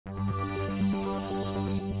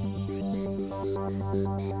This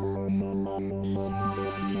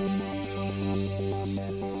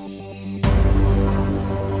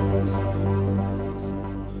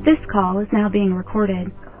call is now being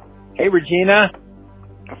recorded. Hey, Regina.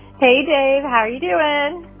 Hey, Dave. How are you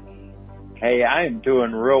doing? Hey, I am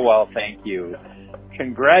doing real well, thank you.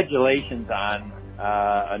 Congratulations on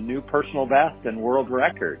a new personal best and world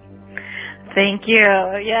record. Thank you.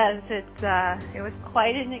 Yes, it was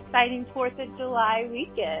quite an exciting 4th of July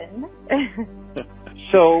weekend.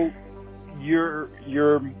 So, your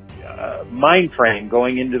mind frame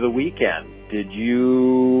going into the weekend, did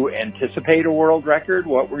you anticipate a world record?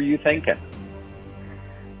 What were you thinking?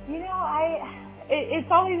 You know,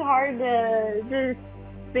 it's always hard to just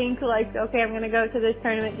think like, okay, I'm going to go to this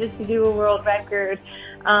tournament just to do a world record.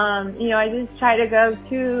 I just try to go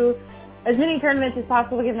to as many tournaments as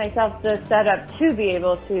possible to give myself the setup to be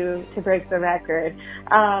able to break the record.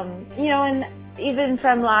 And even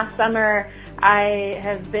from last summer, I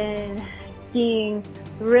have been skiing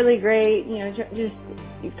really great, just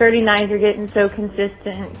 39s are getting so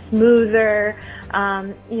consistent, smoother,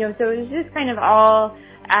 so it was just kind of all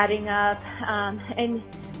adding up.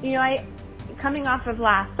 Coming off of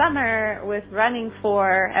last summer with running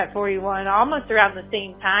at 41, almost around the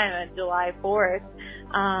same time at July 4th,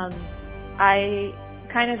 I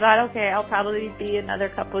kind of thought, okay, I'll probably be another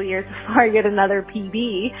couple of years before I get another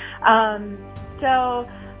PB. So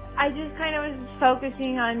I just kind of was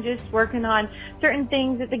focusing on just working on certain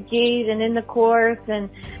things at the gate and in the course. And,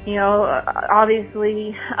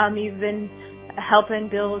 obviously, you've been helping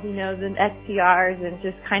build, the XTRs and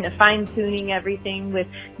just kind of fine-tuning everything with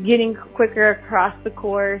getting quicker across the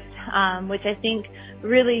course, which I think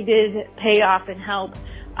really did pay off and help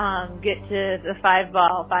get to the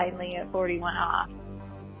 5-ball finally at 41 off.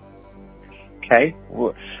 Okay.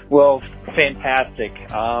 Well, fantastic.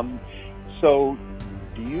 So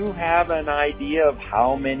do you have an idea of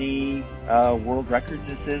how many world records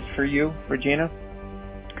this is for you, Regina?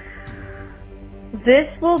 This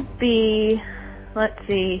will be,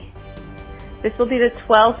 this will be the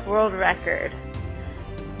 12th world record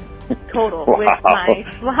total with my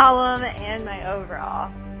slalom and my overall.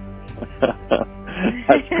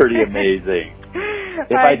 That's pretty amazing.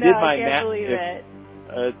 I can't believe it.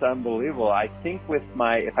 It's unbelievable. I think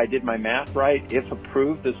if I did my math right, if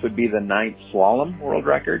approved, this would be the 9th slalom world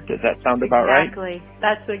record. Does that sound about right? Exactly.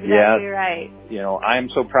 That's exactly right. I'm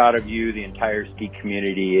so proud of you. The entire ski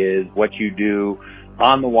community is. What you do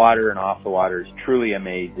on the water and off the water is truly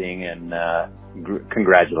amazing, and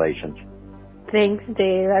congratulations. Thanks,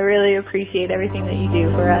 Dave. I really appreciate everything that you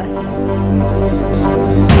do for us.